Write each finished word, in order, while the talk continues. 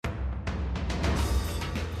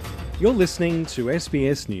You're listening to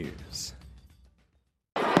SBS News.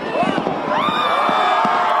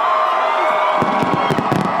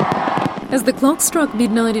 As the clock struck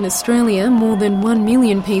midnight in Australia, more than 1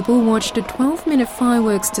 million people watched a 12-minute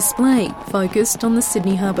fireworks display focused on the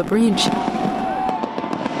Sydney Harbour Bridge.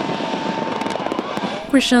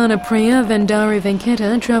 Krishana Priya Vandari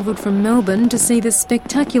Venkata travelled from Melbourne to see the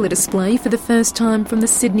spectacular display for the first time from the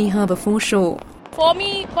Sydney Harbour foreshore. For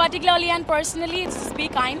me, particularly and personally, it's be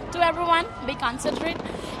kind to everyone, be considerate,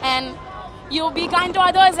 and you'll be kind to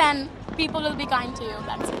others and people will be kind to you,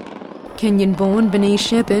 that's it. Kenyan-born Bernice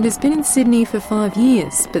Shepherd has been in Sydney for 5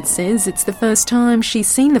 years, but says it's the first time she's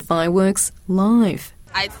seen the fireworks live.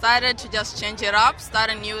 I decided to just change it up, start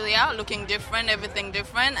a new year, looking different, everything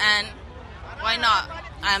different, and why not?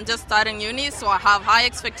 I'm just starting uni, so I have high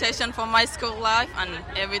expectation for my school life and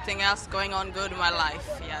everything else going on good in my life,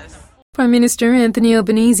 yes. Prime Minister Anthony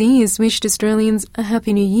Albanese has wished Australians a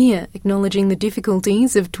happy new year, acknowledging the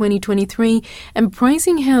difficulties of 2023 and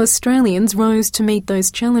praising how Australians rose to meet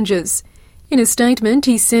those challenges. In a statement,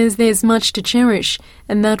 he says there's much to cherish,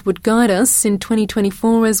 and that would guide us in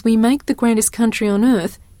 2024 as we make the greatest country on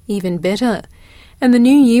earth even better. And the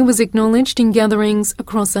new year was acknowledged in gatherings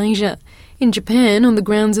across Asia. In Japan, on the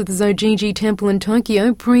grounds of the Zojiji Temple in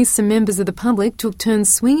Tokyo, priests and members of the public took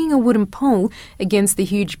turns swinging a wooden pole against the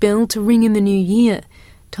huge bell to ring in the new year.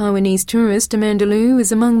 Taiwanese tourist Amanda Liu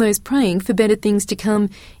is among those praying for better things to come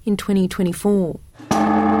in 2024.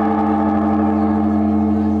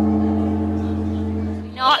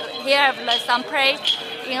 Here, some pray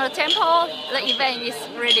in the temple. The event is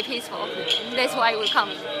really peaceful. That's why we come.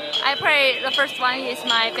 I pray the first one is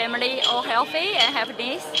my family all healthy and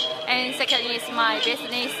happiness, and second is my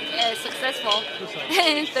business is successful,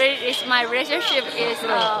 and third is my relationship is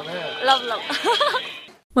love.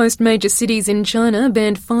 Most major cities in China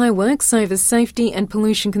banned fireworks over safety and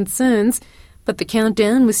pollution concerns, but the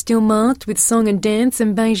countdown was still marked with song and dance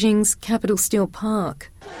in Beijing's Capital Steel Park.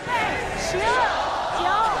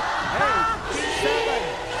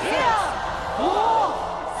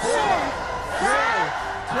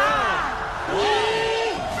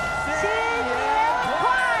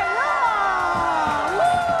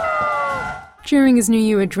 During his New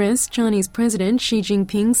Year address, Chinese President Xi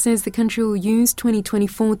Jinping says the country will use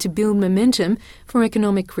 2024 to build momentum for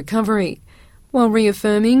economic recovery, while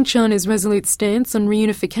reaffirming China's resolute stance on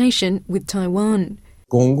reunification with Taiwan.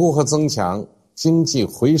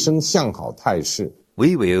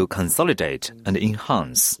 We will consolidate and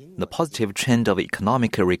enhance the positive trend of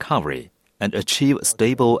economic recovery and achieve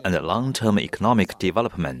stable and long-term economic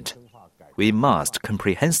development. We must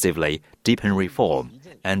comprehensively deepen reform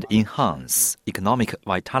and enhance economic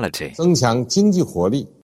vitality.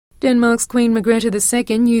 Denmark's Queen Margrethe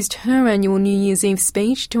II used her annual New Year's Eve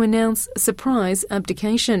speech to announce a surprise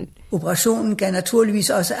abdication. The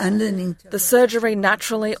surgery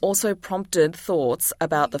naturally also prompted thoughts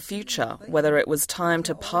about the future, whether it was time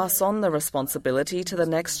to pass on the responsibility to the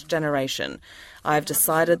next generation. I've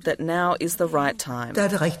decided that now is the right time.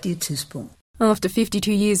 After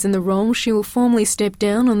 52 years in the role, she will formally step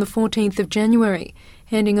down on the 14th of January,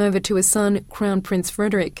 handing over to her son, Crown Prince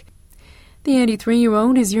Frederik. The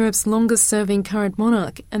 83-year-old is Europe's longest-serving current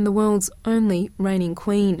monarch and the world's only reigning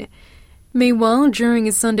queen. Meanwhile, during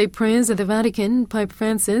his Sunday prayers at the Vatican, Pope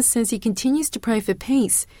Francis says he continues to pray for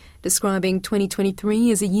peace, describing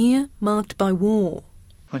 2023 as a year marked by war.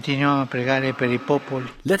 Let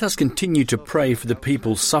us continue to pray for the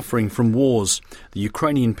people suffering from wars, the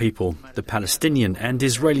Ukrainian people, the Palestinian and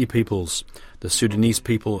Israeli peoples, the Sudanese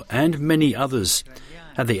people and many others.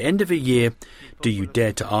 At the end of a year, do you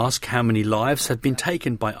dare to ask how many lives have been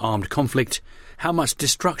taken by armed conflict? How much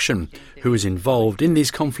destruction? Who is involved in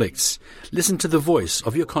these conflicts? Listen to the voice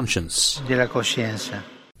of your conscience.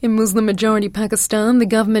 In Muslim-majority Pakistan, the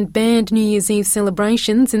government banned New Year's Eve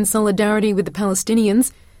celebrations in solidarity with the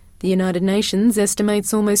Palestinians. The United Nations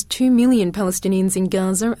estimates almost 2 million Palestinians in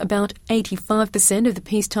Gaza, about 85% of the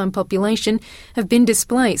peacetime population, have been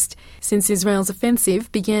displaced since Israel's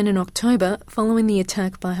offensive began in October following the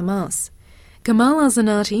attack by Hamas. Kamal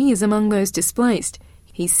al-Zanati is among those displaced.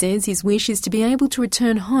 He says his wish is to be able to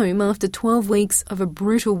return home after 12 weeks of a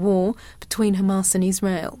brutal war between Hamas and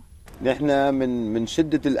Israel. We do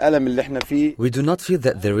not feel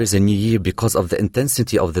that there is a new year because of the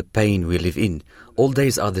intensity of the pain we live in. All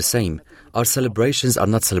days are the same. Our celebrations are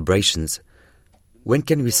not celebrations. When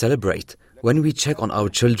can we celebrate? When we check on our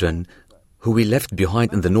children who we left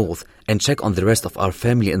behind in the north and check on the rest of our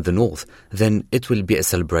family in the north, then it will be a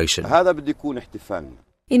celebration.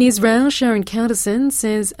 In Israel, Sharon Kauderson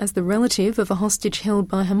says as the relative of a hostage held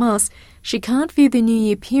by Hamas, she can't view the New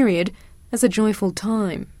Year period as a joyful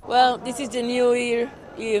time. Well, this is the New Year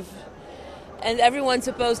Eve, and everyone's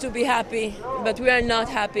supposed to be happy, but we are not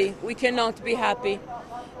happy. We cannot be happy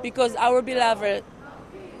because our beloved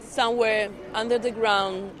somewhere under the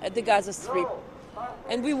ground at the Gaza Strip,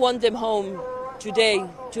 and we want them home today,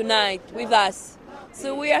 tonight, with us.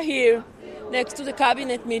 So we are here next to the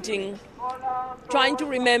cabinet meeting, trying to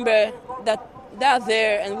remember that they are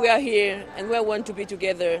there and we are here and we want to be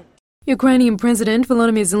together. Ukrainian President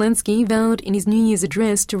Volodymyr Zelensky vowed in his New Year's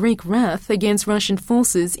address to wreak wrath against Russian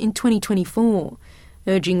forces in 2024,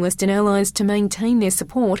 urging Western allies to maintain their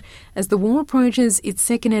support as the war approaches its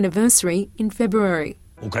second anniversary in February.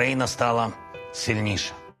 Ukraine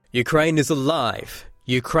is alive.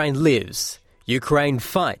 Ukraine lives. Ukraine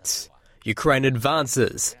fights. Ukraine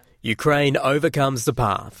advances. Ukraine overcomes the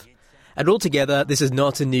path. And altogether, this is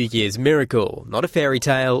not a New Year's miracle, not a fairy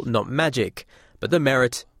tale, not magic, but the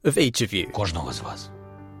merit of each of you.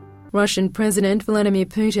 Russian President Vladimir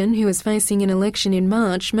Putin, who is facing an election in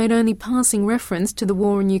March, made only passing reference to the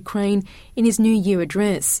war in Ukraine in his New Year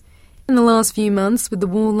address. In the last few months, with the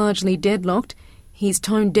war largely deadlocked, he's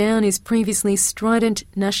toned down his previously strident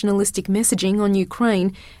nationalistic messaging on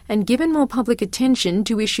Ukraine and given more public attention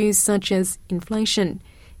to issues such as inflation.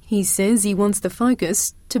 He says he wants the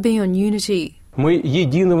focus to be on unity.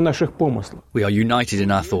 We are united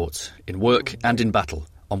in our thoughts, in work and in battle,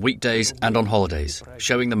 on weekdays and on holidays,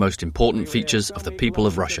 showing the most important features of the people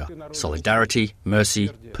of Russia: solidarity, mercy,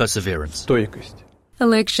 perseverance.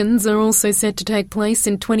 Elections are also set to take place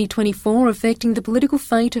in 2024, affecting the political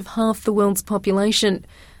fate of half the world's population.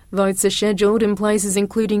 Votes are scheduled in places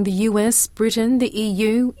including the US, Britain, the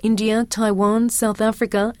EU, India, Taiwan, South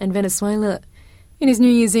Africa and Venezuela. In his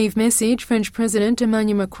New Year's Eve message, French President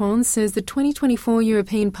Emmanuel Macron says the 2024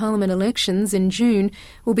 European Parliament elections in June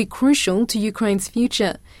will be crucial to Ukraine's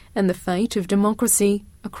future and the fate of democracy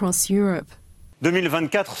across Europe.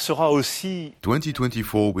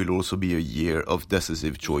 2024 will also be a year of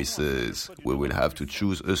decisive choices. We will have to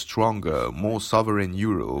choose a stronger, more sovereign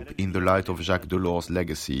Europe in the light of Jacques Delors'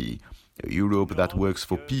 legacy. A Europe that works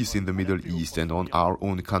for peace in the Middle East and on our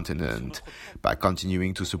own continent, by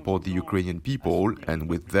continuing to support the Ukrainian people and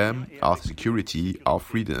with them our security, our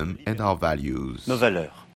freedom and our values.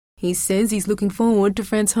 He says he's looking forward to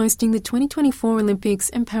France hosting the 2024 Olympics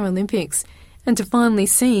and Paralympics, and to finally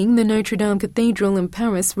seeing the Notre Dame Cathedral in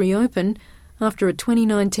Paris reopen after a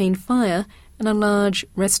 2019 fire and a large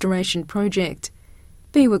restoration project.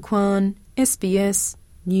 Biwa Kwan, SBS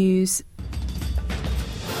News.